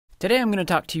Today I'm going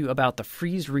to talk to you about the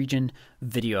freeze region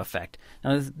video effect.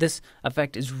 Now this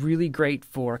effect is really great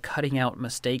for cutting out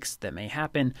mistakes that may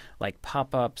happen, like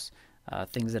pop-ups,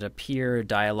 things that appear,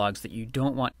 dialogues that you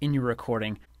don't want in your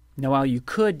recording. Now while you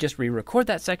could just re-record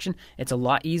that section, it's a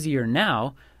lot easier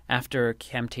now after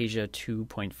Camtasia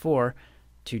 2.4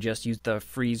 to just use the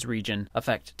freeze region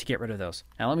effect to get rid of those.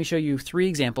 Now let me show you 3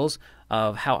 examples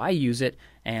of how I use it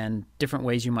and different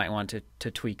ways you might want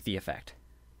to tweak the effect.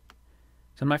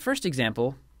 So in my first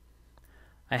example,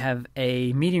 I have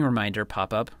a meeting reminder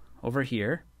pop up over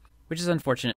here, which is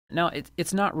unfortunate. Now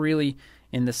it's not really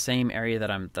in the same area that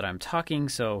I'm talking,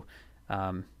 so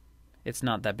it's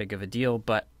not that big of a deal,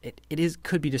 but it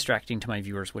could be distracting to my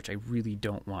viewers, which I really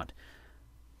don't want.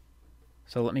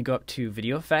 So let me go up to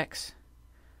Video Effects,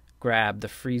 grab the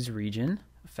freeze region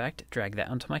effect, drag that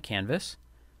onto my canvas.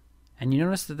 And you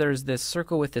notice that there's this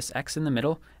circle with this X in the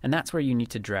middle, and that's where you need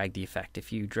to drag the effect.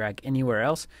 If you drag anywhere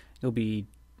else, you'll be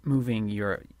moving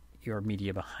your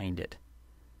media behind it.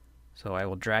 So I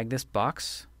will drag this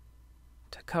box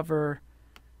to cover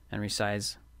and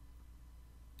resize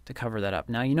to cover that up.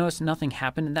 Now you notice nothing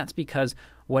happened, and that's because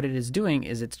what it is doing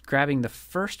is it's grabbing the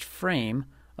first frame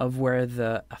of where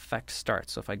the effect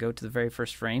starts. So if I go to the very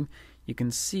first frame, you can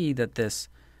see that this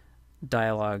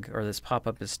dialogue or this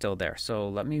pop-up is still there. So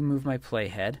let me move my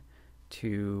playhead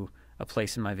to a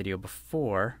place in my video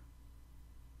before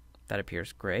that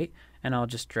appears. Great. And I'll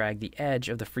just drag the edge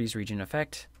of the freeze region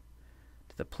effect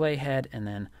to the playhead, and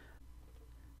then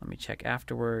let me check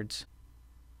afterwards,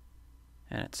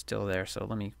 and it's still there. So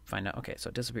let me find out. Okay, so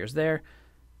it disappears there,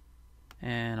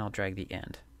 and I'll drag the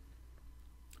end.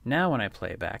 Now when I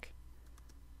play it back,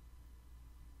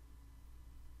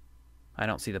 I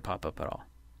don't see the pop-up at all.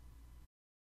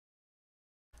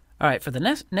 All right, for the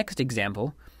next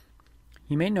example,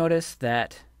 you may notice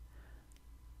that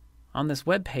on this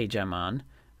web page I'm on,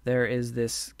 there is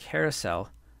this carousel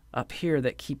up here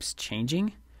that keeps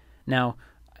changing. Now,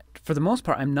 for the most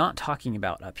part, I'm not talking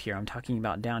about up here. I'm talking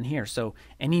about down here. So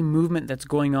any movement that's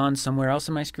going on somewhere else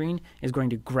on my screen is going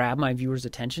to grab my viewer's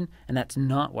attention, and that's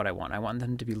not what I want. I want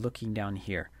them to be looking down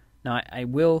here. Now, I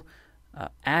will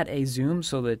add a zoom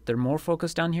so that they're more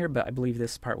focused down here, but I believe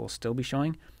this part will still be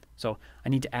showing. So I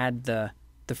need to add the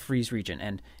freeze region,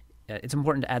 and it's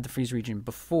important to add the freeze region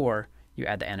before you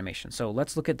add the animation. So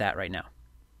let's look at that right now.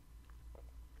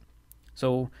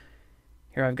 So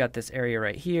here I've got this area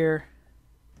right here.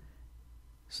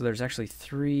 So there's actually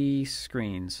 3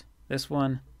 screens. This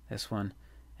one,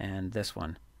 and this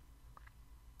one.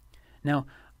 Now,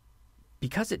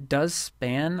 because it does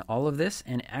span all of this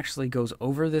and actually goes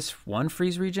over this one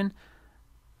freeze region,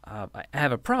 I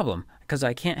have a problem because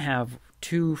I can't have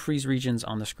 2 freeze regions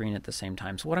on the screen at the same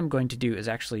time. So what I'm going to do is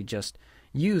actually just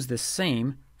use this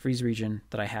same freeze region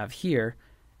that I have here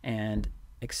and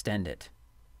extend it.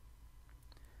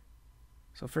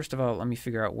 So first of all, let me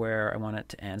figure out where I want it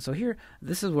to end. So here,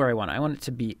 this is where I want it. I want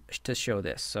it to show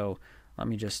this. So let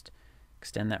me just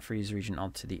extend that freeze region all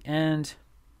to the end.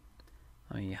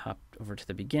 Let me hop over to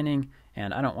the beginning,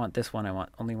 and I don't want this one. I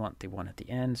only want the one at the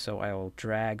end. So I will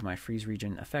drag my freeze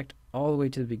region effect all the way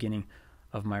to the beginning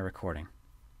of my recording.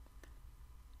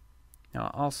 Now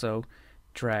I'll also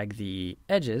drag the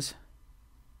edges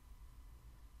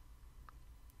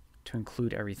to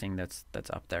include everything that's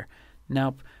up there.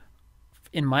 Now,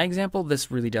 in my example, this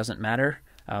really doesn't matter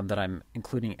that I'm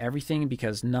including everything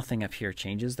because nothing up here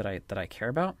changes that I care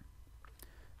about.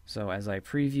 So as I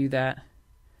preview that,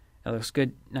 it looks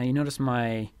good. Now you notice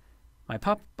my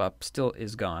pop-up still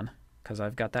is gone because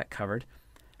I've got that covered.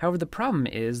 However, the problem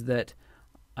is that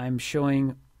I'm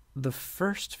showing the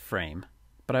first frame,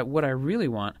 but what I really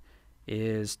want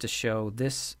is to show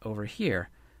this over here.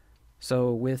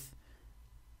 So with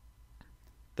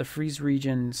the freeze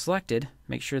region selected,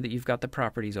 make sure that you've got the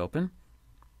properties open,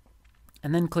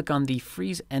 and then click on the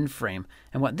freeze end frame.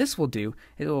 And what this will do,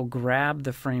 it will grab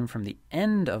the frame from the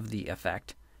end of the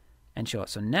effect and show it.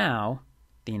 So now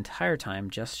the entire time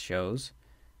just shows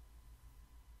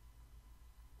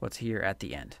what's here at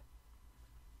the end.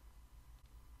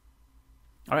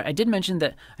 All right, I did mention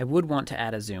that I would want to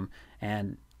add a zoom,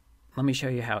 and let me show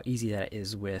you how easy that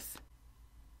is with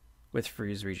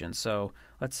freeze region. So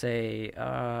let's say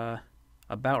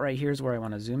about right here is where I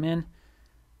want to zoom in.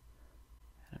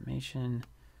 Animation,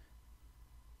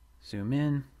 zoom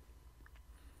in,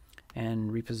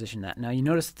 and reposition that. Now you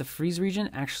notice that the freeze region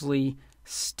actually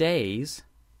stays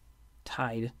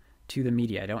tied to the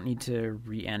media. I don't need to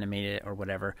reanimate it or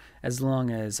whatever as long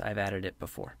as I've added it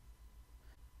before.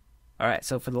 All right,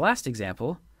 so for the last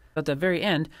example, at the very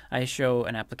end, I show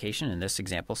an application, in this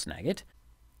example, Snagit,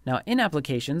 Now, in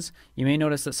applications, you may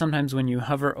notice that sometimes when you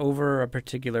hover over a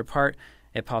particular part,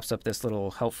 it pops up this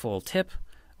little helpful tip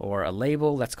or a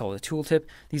label. That's called a tooltip.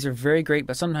 These are very great,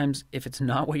 but sometimes if it's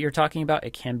not what you're talking about,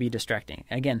 it can be distracting.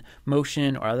 Again,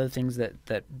 motion or other things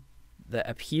that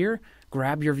appear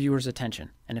grab your viewer's attention.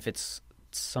 And if it's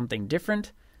something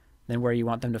different than where you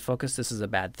want them to focus, this is a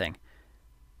bad thing.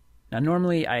 Now,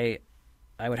 normally I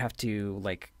would have to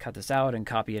like cut this out and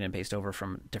copy it and paste over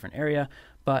from a different area,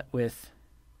 but with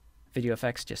video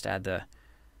effects, just add the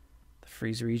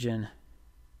freeze region.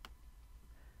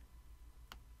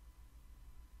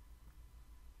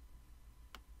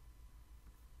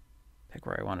 Pick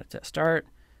where I want it to start,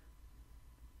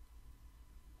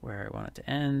 where I want it to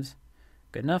end.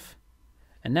 Good enough.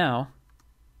 And now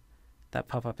that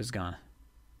pop-up is gone.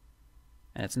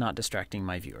 And it's not distracting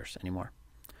my viewers anymore.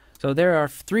 So there are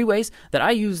 3 ways that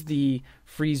I use the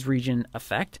freeze region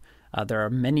effect. There are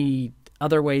many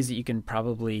other ways that you can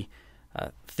probably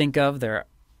think of. There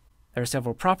are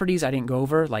several properties I didn't go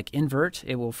over, like invert.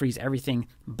 It will freeze everything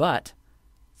but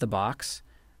the box.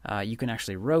 You can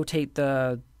actually rotate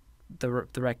the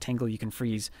rectangle. You can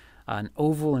freeze an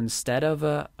oval instead of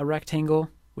a rectangle,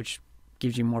 which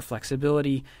gives you more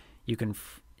flexibility. You can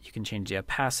change the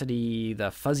opacity, the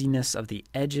fuzziness of the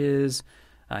edges.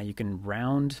 You can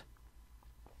round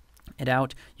it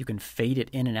out. You can fade it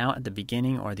in and out at the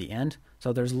beginning or the end.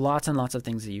 So there's lots and lots of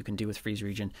things that you can do with freeze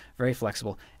region. Very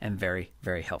flexible and very,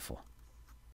 very helpful.